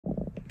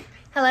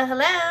Hello,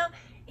 hello.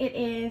 It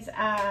is,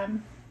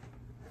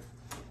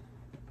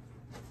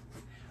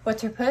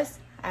 what's her puss?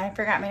 I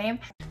forgot my name.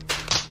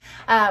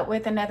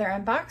 With another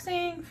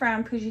unboxing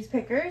from Poojie's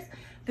Pickers.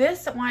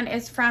 This one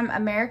is from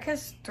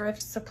America's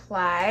Thrift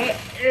Supply.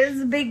 It is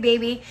a big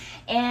baby,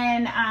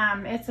 and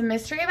it's a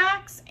mystery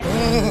box.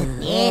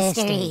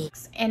 Mystery.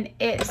 And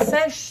it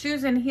says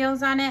shoes and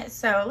heels on it,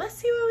 so let's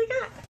see what we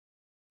got.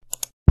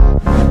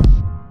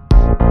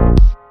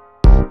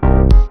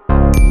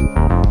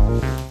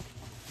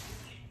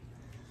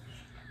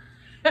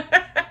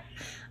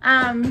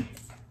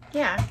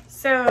 Yeah,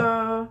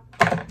 so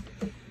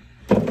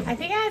I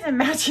think I had to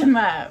match them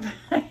up.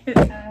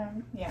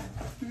 Yeah.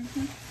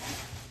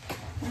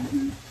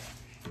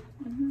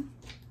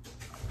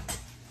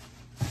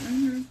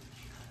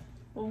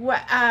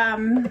 What,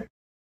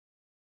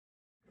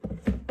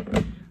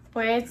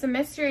 boy, it's a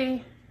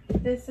mystery.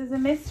 This is a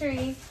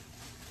mystery.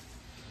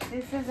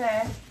 This is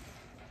a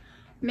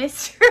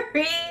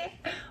mystery.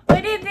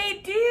 What did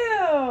they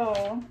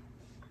do?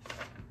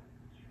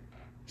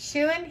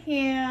 Shoe and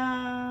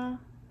heel.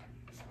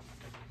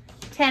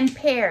 10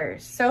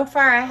 pairs. So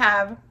far I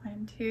have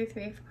 1, 2,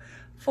 3,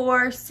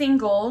 4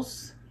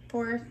 singles.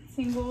 4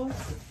 singles.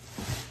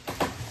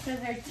 So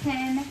they're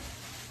 10. I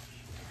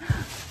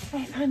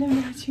found a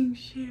matching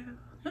shoe.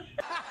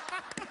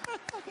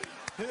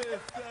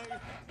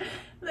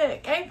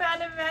 Look, I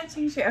found a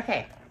matching shoe.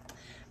 Okay.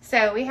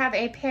 So we have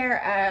a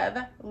pair of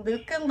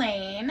Luca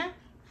Lane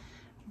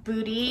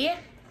booty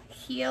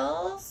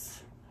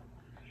heels.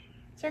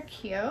 These are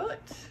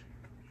cute.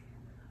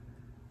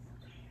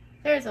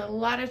 There's a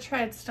lot of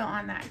tread still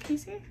on that. Can you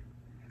see?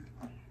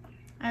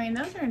 I mean,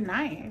 those are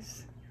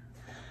nice.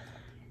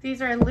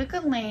 These are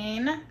Luca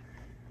Lane.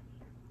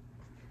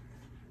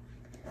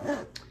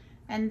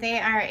 And they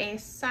are a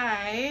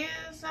size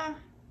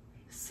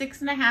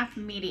 6.5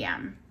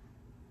 medium.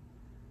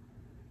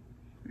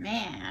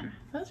 Man,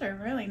 those are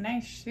really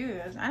nice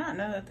shoes. I don't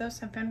know that those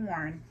have been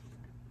worn.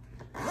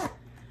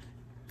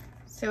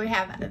 So we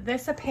have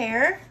this a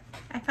pair.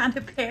 I found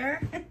a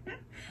pair.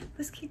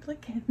 Let's keep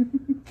looking.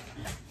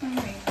 Oh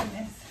my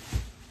goodness.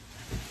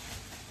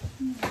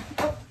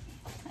 Oh,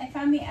 I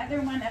found the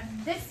other one of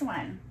this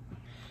one.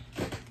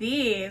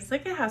 These,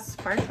 look at how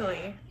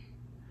sparkly.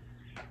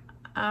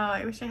 Oh,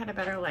 I wish I had a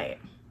better light.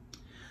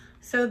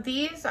 So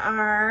these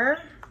are,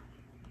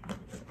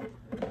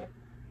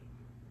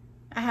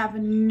 I have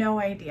no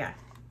idea.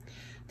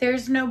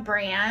 There's no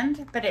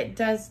brand, but it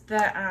does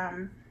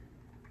the,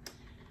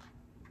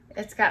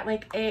 it's got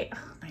like a,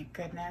 oh my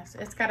goodness,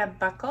 it's got a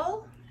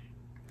buckle.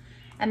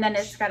 And then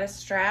it's got a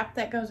strap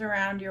that goes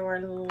around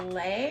your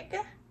leg.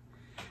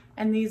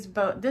 And these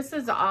both, this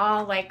is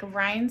all like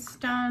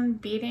rhinestone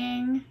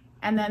beading.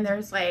 And then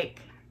there's like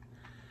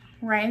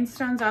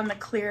rhinestones on the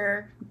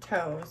clear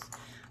toes.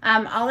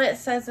 All it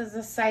says is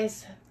a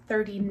size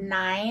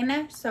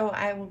 39. So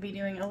I will be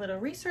doing a little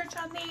research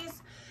on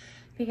these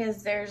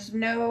because there's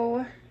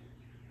no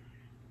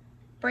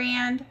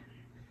brand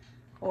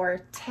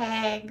or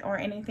tag or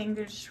anything.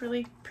 They're just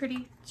really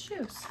pretty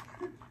shoes.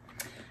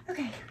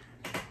 Okay.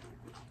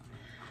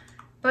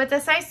 But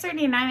the size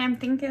 39, I'm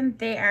thinking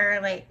they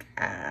are like,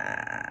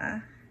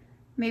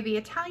 maybe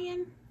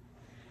Italian,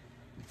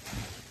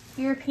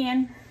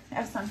 European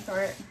of some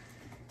sort.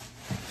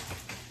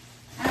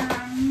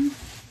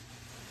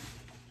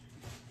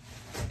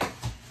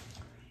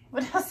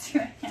 What else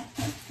do I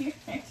have here?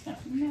 I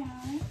don't know.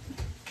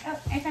 Oh,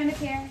 I found a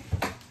pair.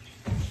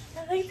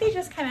 I think they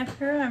just kind of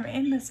threw them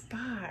in this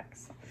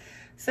box.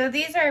 So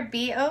these are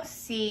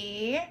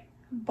BOC,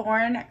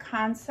 Born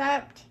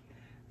Concept.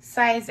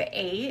 Size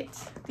 8.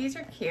 These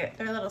are cute.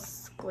 They're a little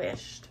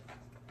squished.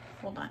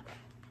 Hold on.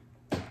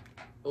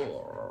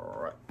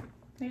 Look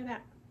at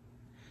that.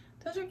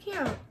 Those are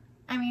cute.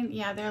 I mean,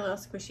 yeah, they're a little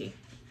squishy.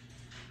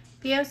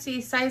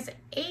 BOC size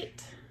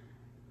 8.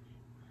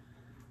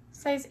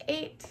 Size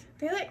 8.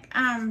 They like,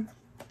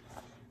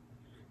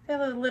 they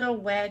have a little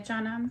wedge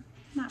on them.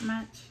 Not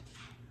much.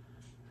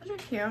 Those are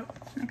cute.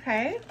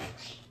 Okay.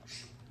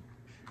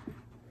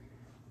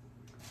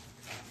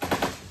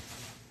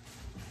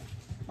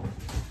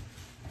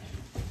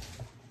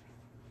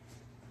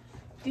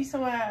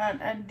 Decent one,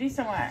 a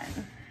decent one.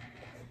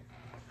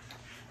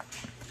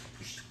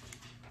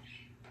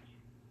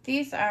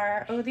 These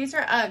are, oh, these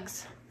are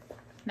Uggs.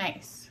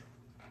 Nice.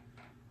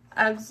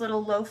 Uggs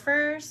little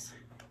loafers.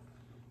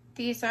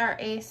 These are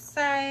a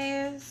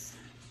size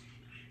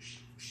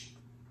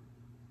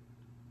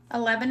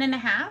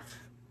 11.5.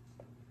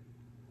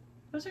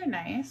 Those are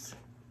nice.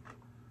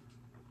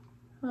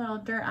 A little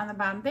dirt on the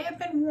bottom. They have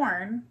been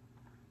worn.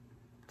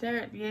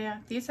 They're, yeah,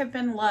 these have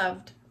been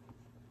loved.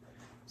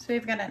 So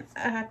we've got a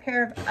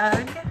pair of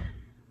Ugg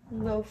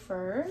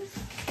loafers.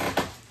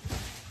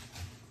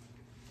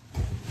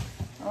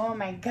 Oh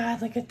my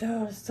God, look at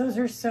those. Those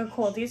are so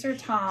cool. These are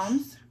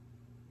Toms.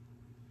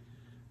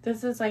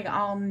 This is like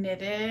all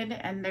knitted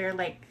and they're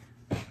like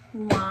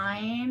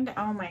lined.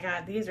 Oh my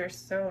God, these are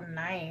so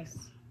nice.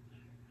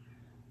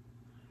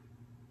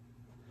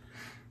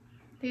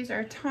 These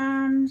are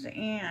Toms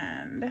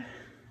and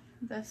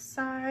the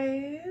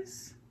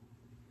size.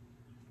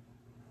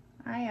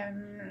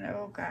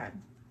 Oh God.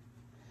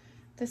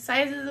 The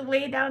size is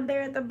way down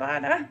there at the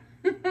bottom.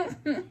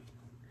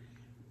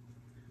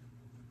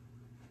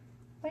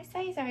 What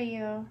size are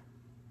you?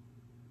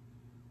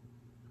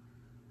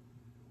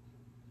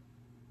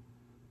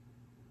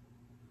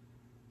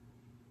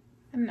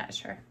 I'm not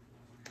sure.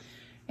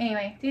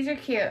 Anyway, these are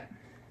cute.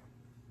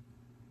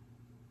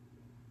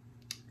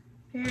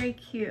 Very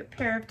cute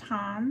pair of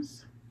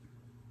Toms.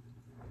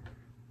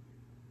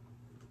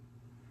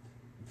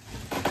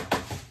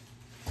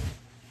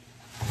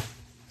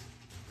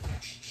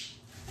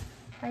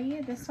 Are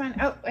you this one?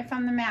 Oh, I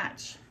found the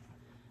match.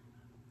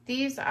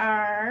 These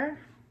are,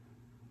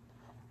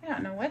 I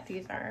don't know what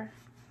these are.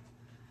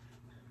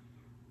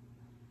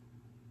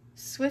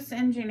 Swiss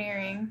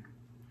Engineering.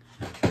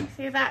 You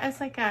see that? It's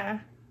like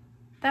a,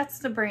 that's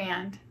the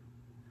brand.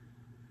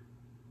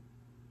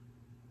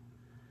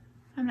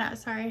 I'm not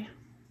sorry.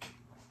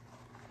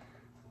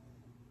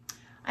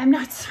 I'm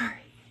not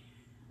sorry.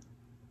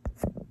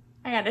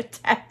 I got a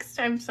text.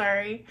 I'm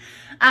sorry.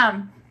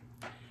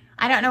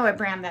 I don't know what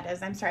brand that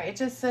is. I'm sorry. It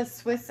just says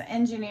Swiss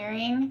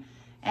Engineering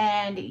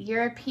and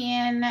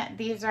European.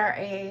 These are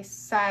a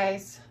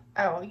size,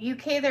 oh,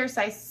 UK, they're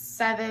size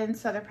 7,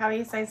 so they're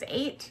probably a size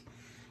 8.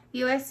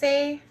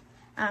 USA,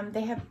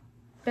 they have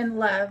been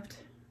loved.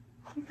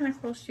 Kind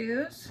of cool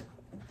shoes.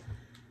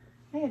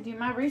 I gotta do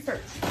my research.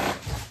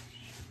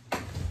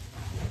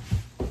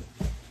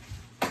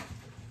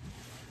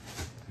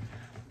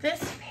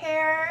 This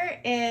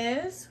pair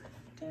is,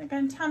 they're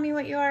gonna tell me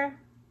what you are.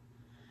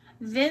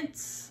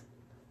 Vince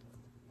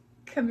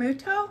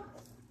Camuto.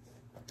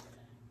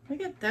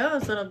 Look at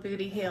those little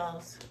booty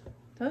heels.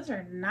 Those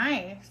are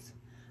nice.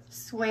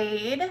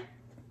 Suede.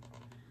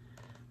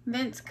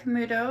 Vince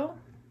Camuto.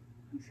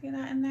 You see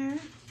that in there?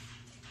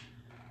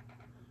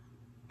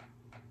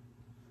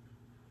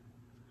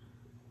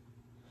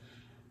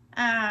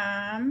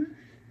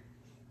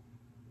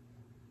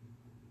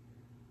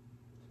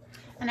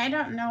 And I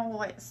don't know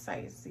what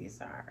size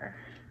these are.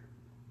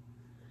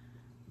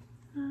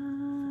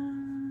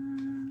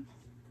 I'm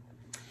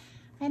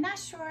not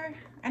sure.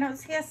 I don't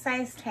see a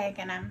size tag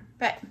in them,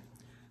 but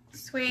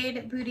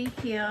suede booty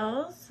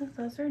heels.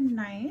 Those are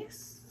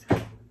nice.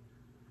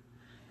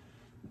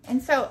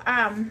 And so,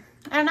 I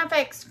don't know if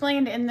I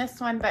explained in this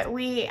one, but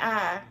we,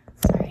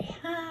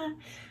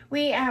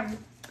 we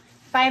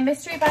buy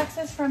mystery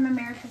boxes from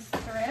America's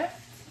Thrift,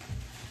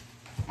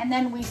 and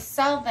then we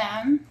sell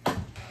them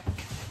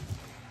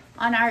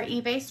on our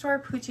eBay store,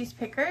 Poochie's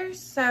Pickers.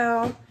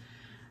 So,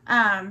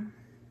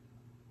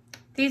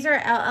 these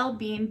are LL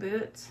Bean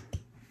boots.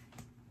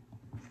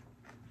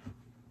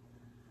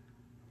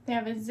 They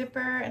have a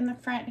zipper in the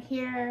front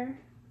here.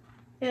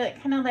 They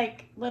look kind of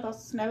like little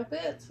snow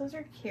boots. Those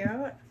are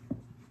cute.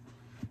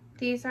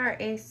 These are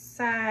a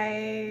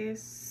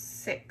size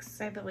 6,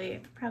 I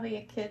believe. Probably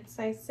a kid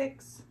size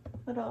 6.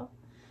 Little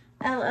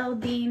LL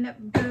Bean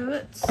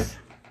boots.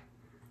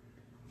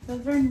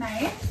 Those are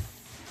nice.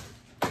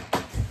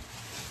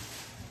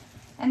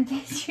 And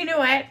these, you know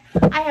what?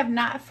 I have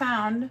not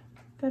found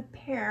the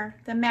pair,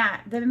 the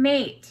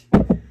mate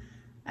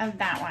of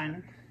that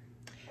one.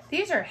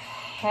 These are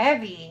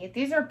heavy.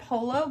 These are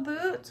polo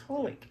boots.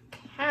 Holy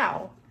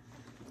cow.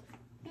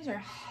 These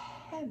are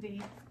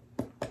heavy.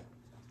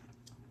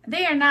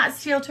 They are not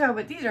steel toe,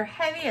 but these are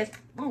heavy as,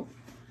 ooh.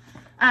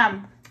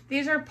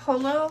 These are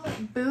polo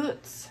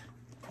boots.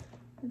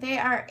 They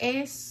are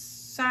a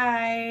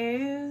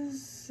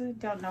size,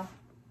 don't know.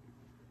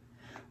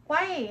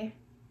 Why?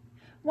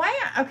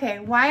 Okay,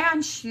 why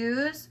on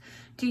shoes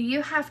do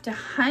you have to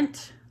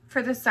hunt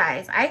for the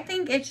size? I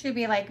think it should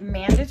be like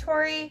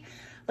mandatory.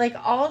 Like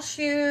all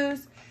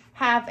shoes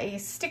have a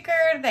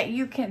sticker that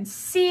you can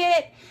see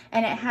it,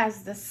 and it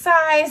has the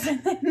size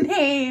and the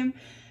name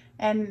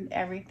and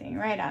everything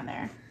right on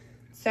there.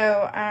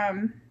 So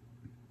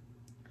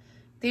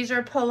these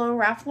are Polo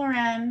Ralph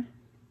Lauren.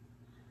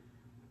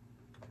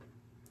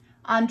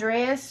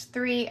 Andreas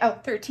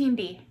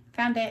 13D.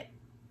 Found it.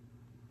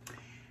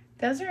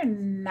 Those are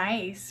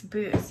nice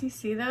boots. You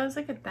see those?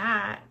 Look at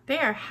that. They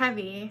are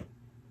heavy.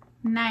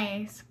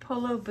 Nice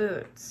polo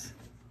boots.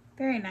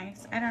 Very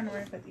nice. I don't know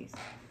where to put these.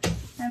 I'm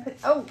gonna put,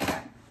 oh,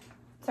 God.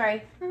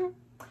 Sorry. I'm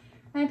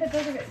gonna put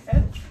those over.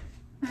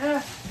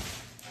 Oh.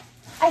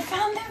 I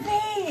found the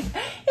bait.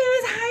 It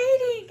was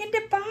hiding in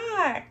the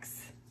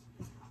box.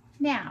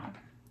 Now,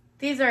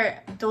 these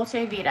are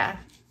Dolce Vita.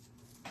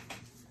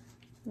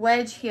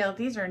 Wedge heel.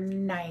 These are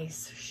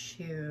nice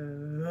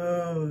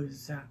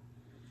shoes.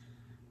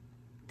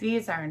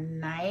 These are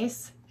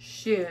nice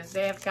shoes.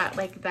 They have got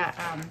like that,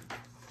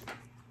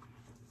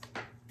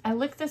 I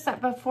looked this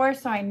up before,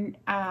 so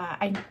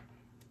I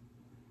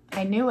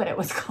knew what it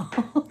was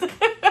called.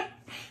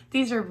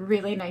 These are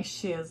really nice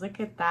shoes. Look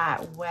at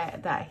that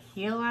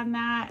heel on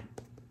that.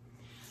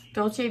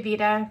 Dolce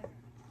Vita.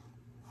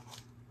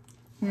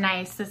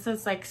 Nice. This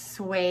is like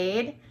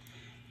suede.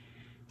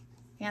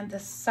 And the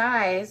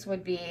size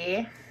would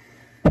be,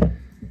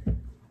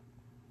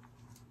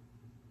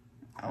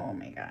 oh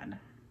my God.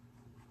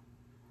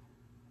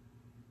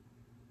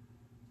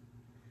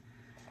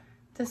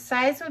 The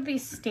size would be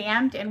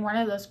stamped in one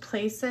of those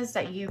places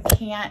that you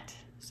can't,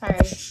 sorry,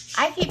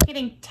 I keep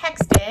getting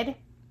texted.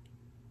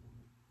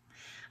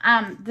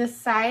 The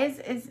size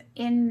is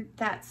in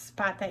that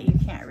spot that you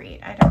can't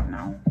read. I don't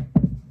know.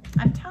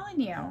 I'm telling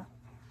you.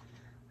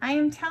 I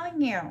am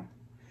telling you.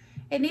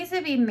 It needs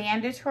to be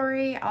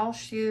mandatory. All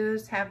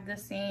shoes have the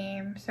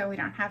same, so we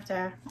don't have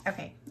to.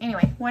 Okay,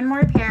 anyway, one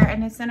more pair,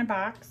 and it's in a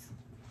box.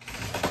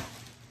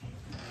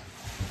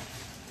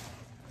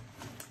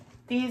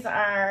 These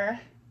are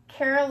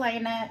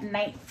Carolina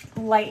Night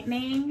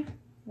Lightning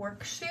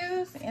work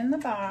shoes in the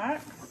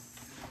box.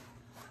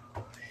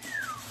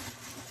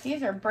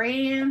 These are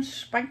brand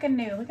spanking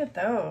new. Look at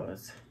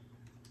those.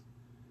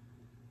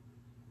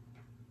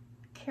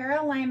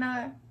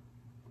 Carolina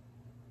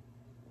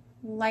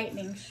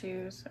Lightning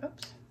shoes.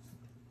 Oops.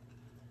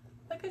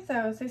 Look at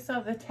those. They still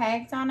have the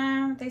tags on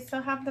them. They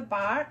still have the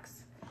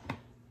box.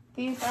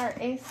 These are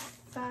a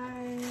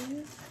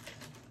size.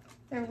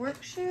 They're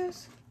work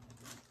shoes.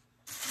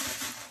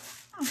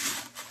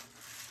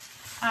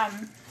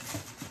 Oh.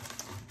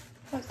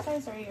 What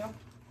size are you?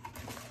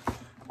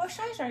 What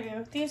size are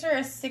you? These are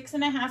a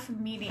 6.5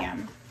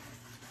 medium.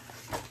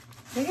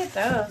 Look at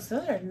those.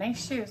 Those are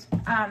nice shoes.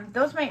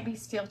 Those might be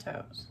steel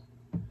toes.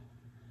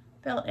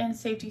 Built-in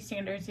safety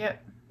standards.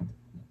 Yep.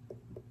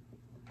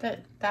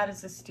 That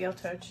is a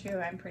steel-toed shoe.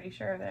 I'm pretty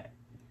sure of it.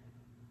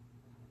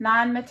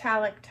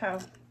 Non-metallic toe.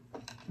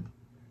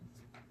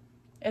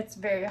 It's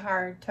very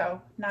hard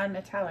toe.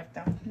 Non-metallic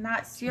though.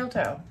 Not steel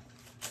toe.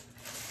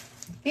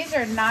 These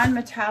are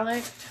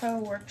non-metallic toe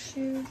work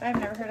shoes. I've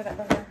never heard of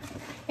that before.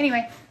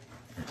 Anyway,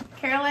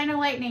 Carolina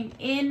Lightning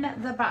in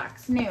the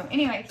box, new.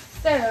 Anyway,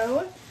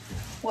 so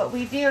what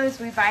we do is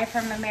we buy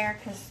from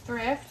America's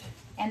Thrift,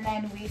 and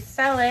then we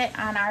sell it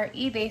on our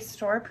eBay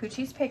store,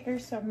 Poochie's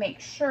Pickers. So make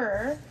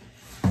sure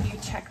you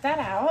check that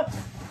out.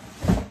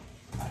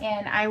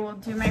 And I will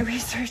do my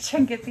research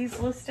and get these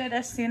listed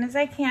as soon as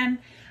I can.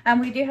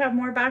 We do have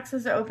more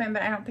boxes to open,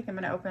 but I don't think I'm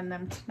going to open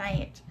them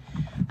tonight.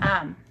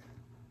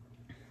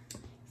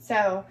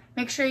 So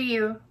make sure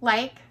you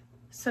like,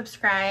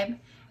 subscribe,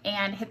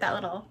 and hit that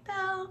little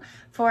bell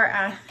for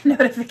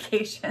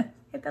notifications.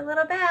 Hit the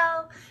little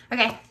bell.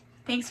 Okay,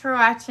 thanks for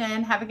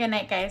watching. Have a good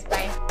night, guys.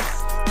 Bye.